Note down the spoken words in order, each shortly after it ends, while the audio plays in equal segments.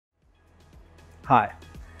Hi,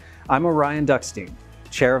 I'm Orion Duckstein,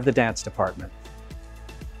 Chair of the Dance Department.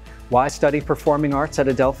 Why study performing arts at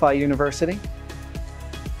Adelphi University?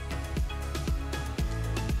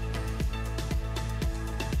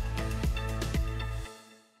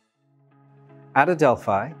 At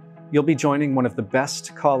Adelphi, you'll be joining one of the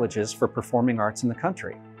best colleges for performing arts in the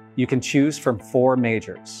country. You can choose from 4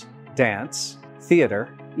 majors: dance, theater,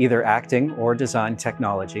 either acting or design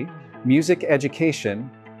technology, music education,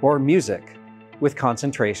 or music, with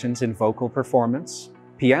concentrations in vocal performance,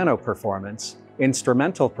 piano performance,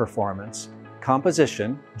 instrumental performance,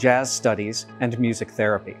 composition, jazz studies, and music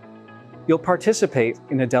therapy. You'll participate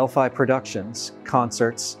in Adelphi productions,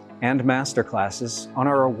 concerts, and masterclasses on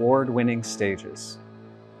our award-winning stages.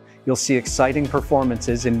 You'll see exciting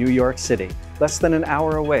performances in New York City, less than an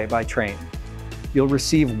hour away by train. You'll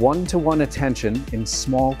receive one-to-one attention in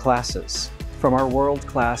small classes from our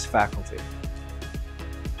world-class faculty.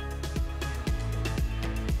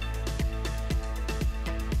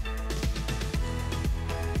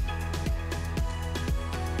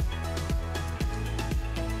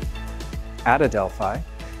 At Adelphi,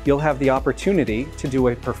 you'll have the opportunity to do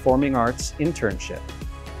a performing arts internship,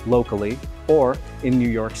 locally or in New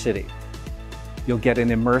York City. You'll get an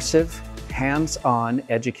immersive, hands-on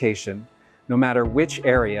education, no matter which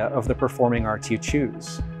area of the performing arts you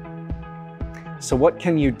choose. So what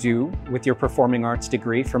can you do with your performing arts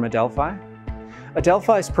degree from Adelphi?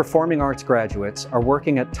 Adelphi's performing arts graduates are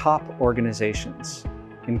working at top organizations,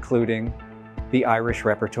 including the Irish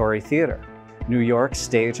Repertory Theatre, New York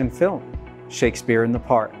Stage and Film, Shakespeare in the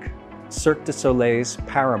Park, Cirque du Soleil's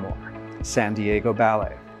Paramore, San Diego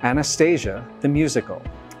Ballet, Anastasia the Musical,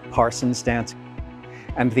 Parsons Dance,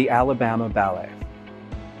 and the Alabama Ballet.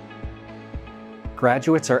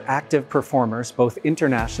 Graduates are active performers both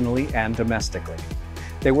internationally and domestically.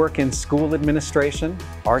 They work in school administration,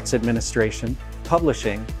 arts administration,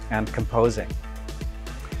 publishing, and composing.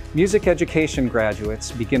 Music education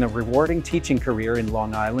graduates begin a rewarding teaching career in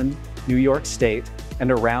Long Island, New York State,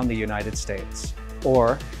 and around the United States.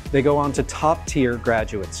 Or they go on to top-tier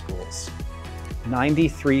graduate schools.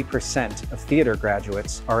 93% of theater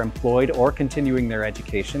graduates are employed or continuing their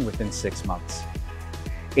education within 6 months.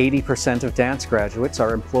 80% of dance graduates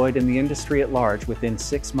are employed in the industry at large within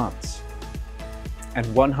 6 months. And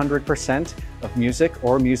 100% of music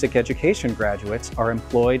or music education graduates are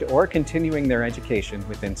employed or continuing their education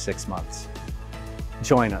within 6 months.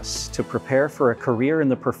 Join us to prepare for a career in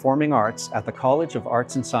the performing arts at the College of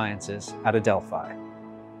Arts and Sciences at Adelphi.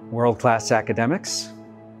 World-class academics,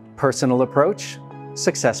 personal approach,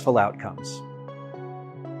 successful outcomes.